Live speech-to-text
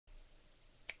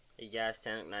Hey guys,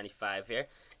 Tannic95 here,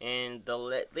 and the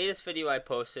latest video I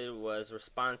posted was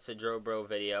response to Joe Bro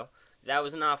video. That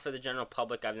was not for the general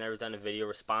public. I've never done a video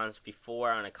response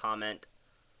before on a comment,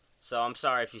 so I'm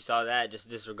sorry if you saw that. Just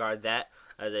disregard that,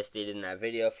 as I stated in that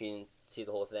video if you didn't see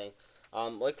the whole thing.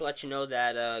 I'd like to let you know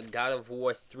that God of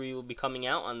War 3 will be coming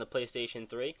out on the PlayStation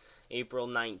 3, April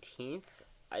 19th.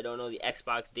 I don't know the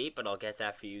Xbox date, but I'll get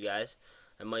that for you guys.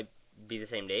 It might be the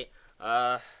same date.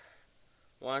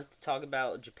 Want to talk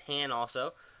about Japan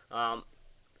also.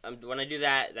 When I do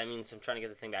that, that means I'm trying to get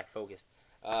the thing back focused.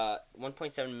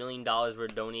 $1.7 million were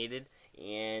donated,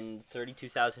 and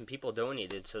 32,000 people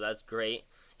donated, so that's great.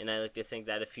 And I like to think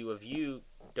that a few of you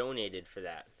donated for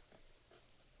that.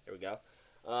 There we go.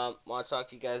 Want to talk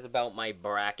to you guys about my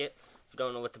bracket. If you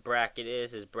don't know what the bracket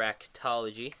is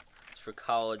Bracketology. It's for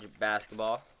college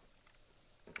basketball.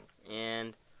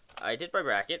 And I did my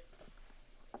bracket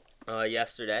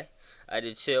yesterday. I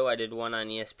did two. I did one on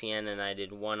ESPN and I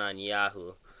did one on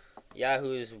Yahoo.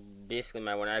 Yahoo is basically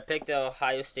my winner. I picked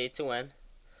Ohio State to win,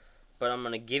 but I'm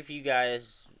going to give you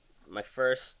guys my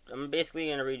first. I'm basically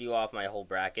going to read you off my whole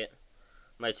bracket.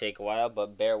 Might take a while,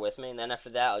 but bear with me. And then after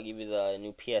that, I'll give you the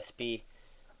new PSP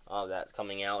that's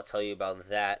coming out. I'll tell you about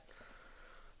that.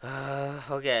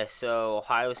 Okay, so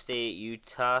Ohio State,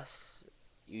 Utah.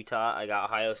 I got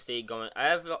Ohio State going. I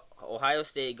have Ohio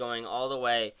State going all the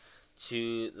way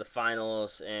to the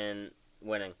finals and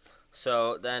winning.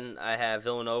 So then I have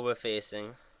Villanova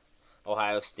facing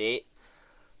Ohio State.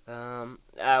 I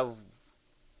have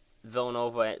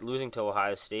Villanova losing to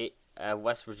Ohio State. I have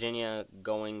West Virginia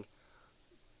going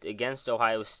against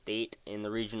Ohio State in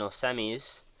the regional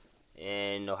semis,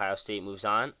 and Ohio State moves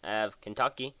on. I have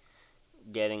Kentucky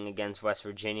getting against West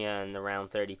Virginia in the round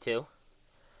 32.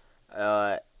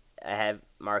 I have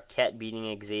Marquette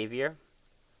beating Xavier.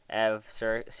 I have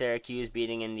Syracuse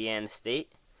beating Indiana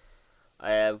State.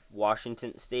 I have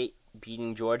Washington State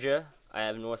beating Georgia. I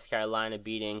have North Carolina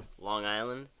beating Long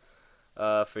Island.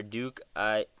 For Duke,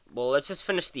 let's just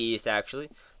finish the East actually.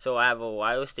 So I have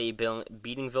Ohio State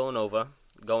beating Villanova,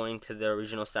 going to the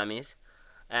regional semis.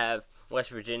 I have West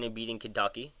Virginia beating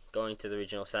Kentucky, going to the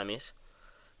regional semis.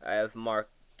 I have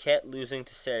Marquette losing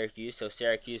to Syracuse, so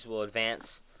Syracuse will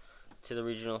advance to the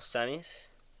regional semis.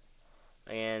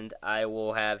 And I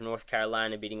will have North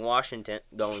Carolina beating Washington,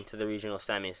 going to the regional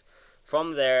semis.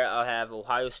 From there, I'll have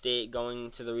Ohio State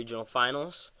going to the regional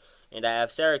finals, and I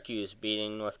have Syracuse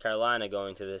beating North Carolina,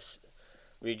 going to this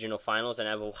regional finals, and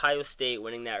I have Ohio State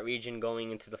winning that region,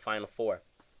 going into the Final Four.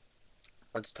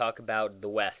 Let's talk about the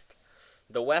West.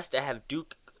 The West, I have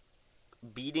Duke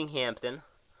beating Hampton.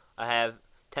 I have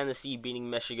Tennessee beating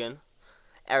Michigan.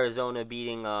 Arizona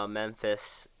beating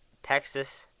Memphis.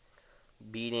 Texas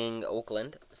beating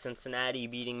Oakland. Cincinnati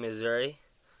beating Missouri.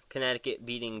 Connecticut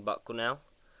beating Bucknell.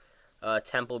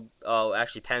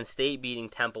 Penn State beating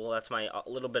Temple. That's my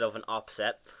little bit of an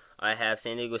upset. I have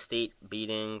San Diego State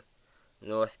beating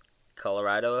North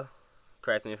Colorado.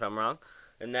 Correct me if I'm wrong.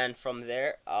 And then from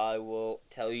there, I will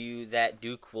tell you that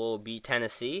Duke will beat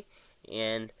Tennessee,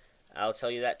 and I'll tell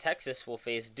you that Texas will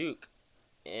face Duke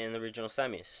in the regional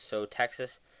semis. So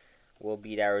Texas will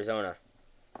beat Arizona.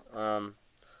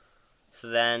 So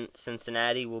then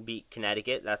Cincinnati will beat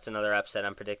Connecticut. That's another upset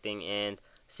I'm predicting. And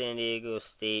San Diego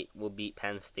State will beat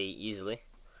Penn State easily.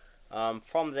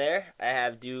 From there, I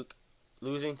have Duke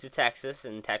losing to Texas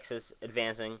and Texas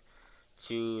advancing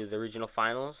to the regional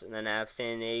finals. And then I have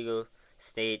San Diego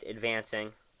State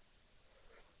advancing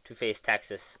to face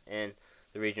Texas in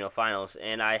the regional finals.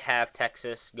 And I have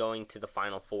Texas going to the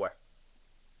Final Four.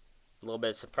 A little bit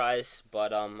of surprise,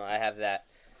 but I have that.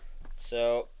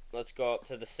 So let's go up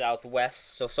to the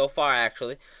Southwest. So far,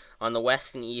 actually, on the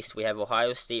West and East, we have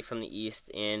Ohio State from the East,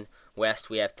 and West,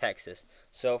 we have Texas.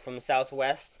 So from the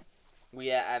Southwest, we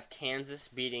have Kansas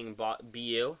beating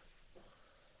BU.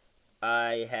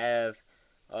 I have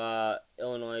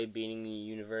Illinois beating the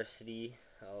University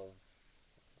of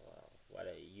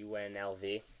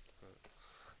UNLV.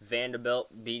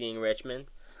 Vanderbilt beating Richmond.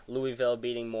 Louisville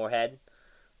beating Moorhead.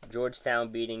 Georgetown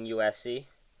beating USC.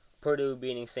 Purdue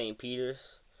beating St.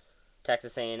 Peter's.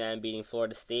 Texas A&M beating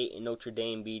Florida State, and Notre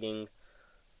Dame beating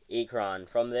Akron.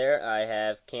 From there, I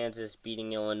have Kansas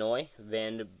beating Illinois,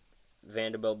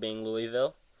 Vanderbilt beating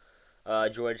Louisville,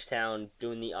 Georgetown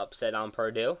doing the upset on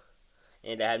Purdue,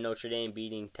 and I have Notre Dame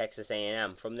beating Texas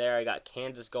A&M. From there, I got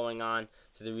Kansas going on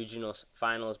to the regional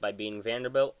finals by beating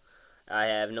Vanderbilt. I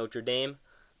have Notre Dame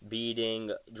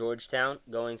beating Georgetown,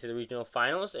 going to the regional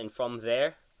finals, and from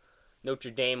there,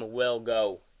 Notre Dame will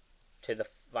go to the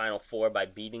Final Four by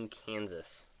beating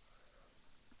Kansas.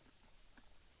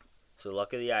 So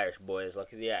luck of the Irish, boys.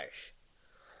 Luck of the Irish.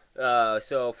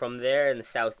 So from there in the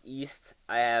Southeast,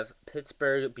 I have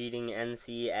Pittsburgh beating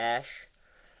NC Ash.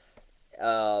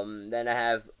 Then I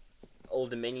have Old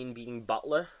Dominion beating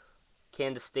Butler,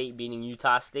 Kansas State beating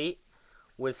Utah State,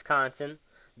 Wisconsin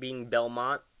beating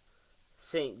Belmont,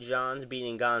 St. John's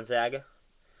beating Gonzaga,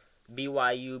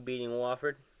 BYU beating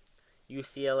Wofford,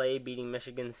 UCLA beating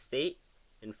Michigan State,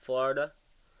 and Florida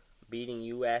beating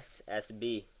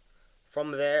USSB.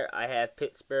 From there, I have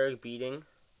Pittsburgh beating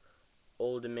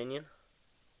Old Dominion,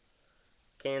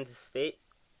 Kansas State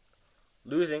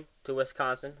losing to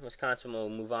Wisconsin. Wisconsin will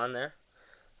move on there.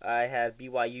 I have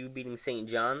BYU beating St.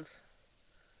 John's,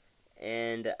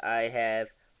 and I have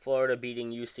Florida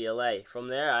beating UCLA. From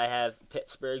there, I have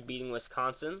Pittsburgh beating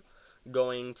Wisconsin,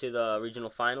 going to the regional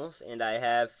finals, and I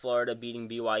have Florida beating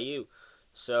BYU.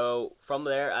 So from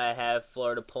there, I have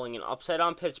Florida pulling an upset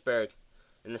on Pittsburgh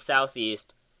in the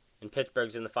Southeast, and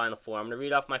Pittsburgh's in the Final Four. I'm going to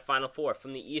read off my Final Four.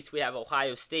 From the East, we have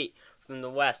Ohio State. From the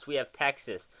West, we have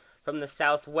Texas. From the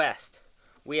Southwest,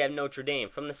 we have Notre Dame.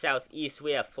 From the Southeast,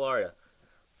 we have Florida.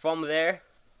 From there,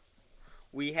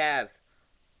 we have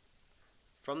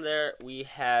from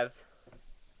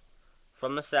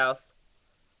the South,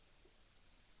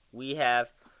 we have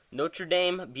Notre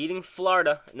Dame beating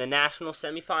Florida in the national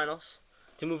semifinals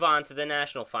to move on to the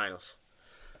national finals.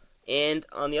 And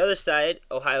on the other side,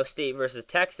 Ohio State versus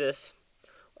Texas,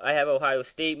 I have Ohio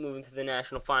State moving to the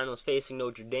national finals facing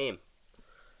Notre Dame.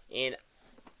 And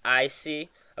I see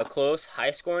a close,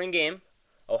 high-scoring game,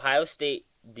 Ohio State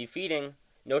defeating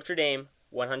Notre Dame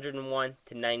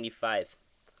 101-95.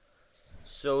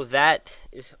 So that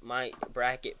is my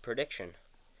bracket prediction.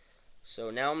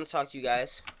 So now I'm going to talk to you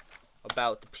guys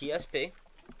about the PSP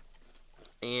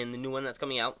and the new one that's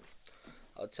coming out.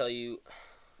 I'll tell you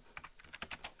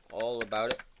all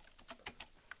about it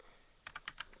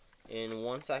in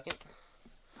 1 second.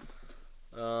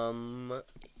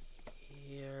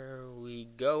 Here we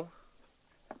go.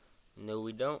 No,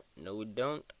 we don't. No, we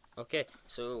don't. Okay,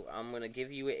 so I'm going to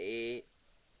give you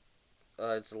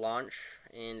its launch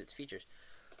and its features.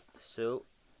 So,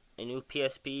 a new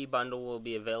PSP bundle will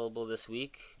be available this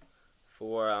week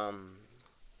for,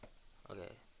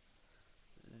 okay,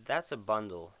 that's a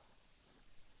bundle.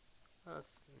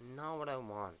 That's not what I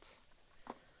want.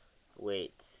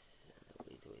 Wait.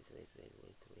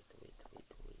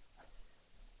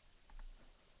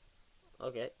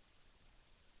 Okay.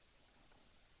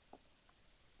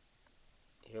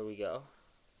 Here we go.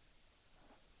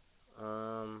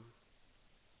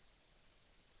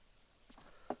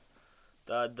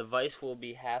 The device will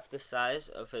be half the size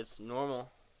of its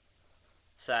normal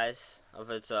size of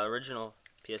its original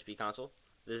PSP console.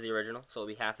 This is the original, so it'll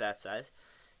be half that size.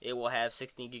 It will have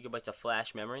 16 gigabytes of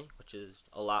flash memory, which is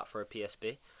a lot for a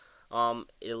PSP.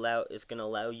 It's going to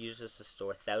allow users to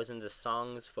store thousands of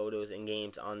songs, photos, and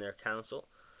games on their console.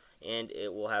 And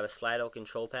it will have a slide-out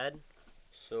control pad.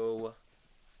 So,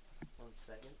 1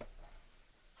 second.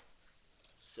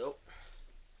 So,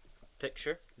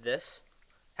 picture this,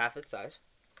 half its size,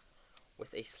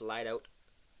 with a slide-out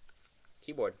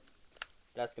keyboard.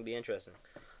 That's going to be interesting.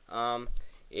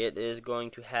 It is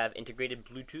going to have integrated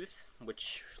Bluetooth,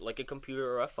 which, like a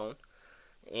computer or a phone,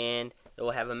 and it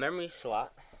will have a memory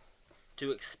slot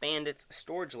to expand its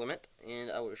storage limit. And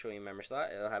I will show you a memory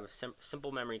slot. It will have a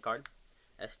simple memory card,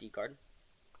 SD card.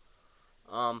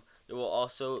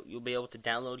 You'll be able to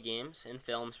download games and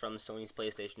films from the Sony's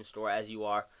PlayStation Store as you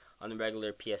are on the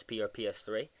regular PSP or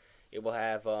PS3. It will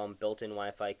have built-in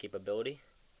Wi-Fi capability,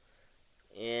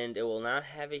 and it will not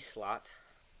have a slot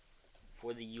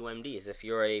for the UMDs. If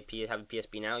you're have a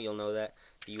PSP now, you'll know that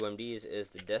the UMDs is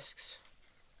the discs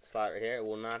slot right here. It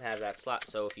will not have that slot.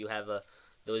 So if you have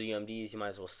those UMDs, you might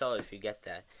as well sell it if you get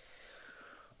that.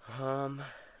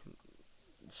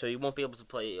 So you won't be able to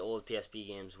play old PSP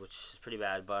games, which is pretty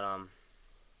bad. But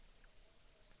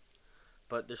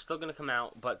they're still gonna come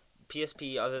out. But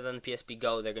PSP, other than the PSP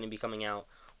Go, they're gonna be coming out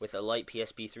with a light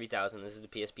PSP 3000. This is the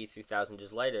PSP 3000,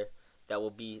 just lighter. That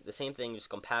will be the same thing, just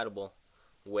compatible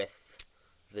with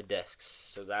the discs.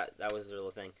 So that was the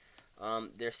little thing.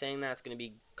 They're saying that it's going to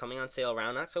be coming on sale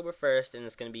around October 1st, and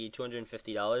it's going to be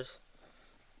 $250.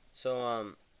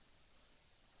 So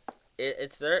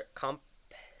it's their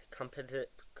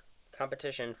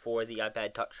competition for the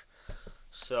iPad Touch.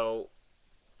 So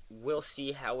we'll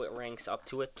see how it ranks up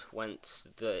to it once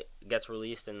it gets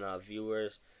released and the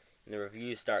viewers and the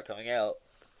reviews start coming out.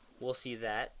 We'll see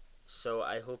that. So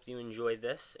I hope you enjoyed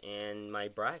this and my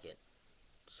bracket.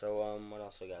 So, what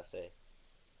else I gotta say?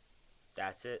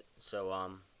 That's it. So,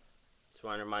 just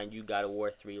want to remind you, God of War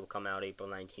 3 will come out April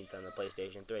 19th on the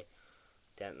PlayStation 3.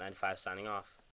 1095 signing off.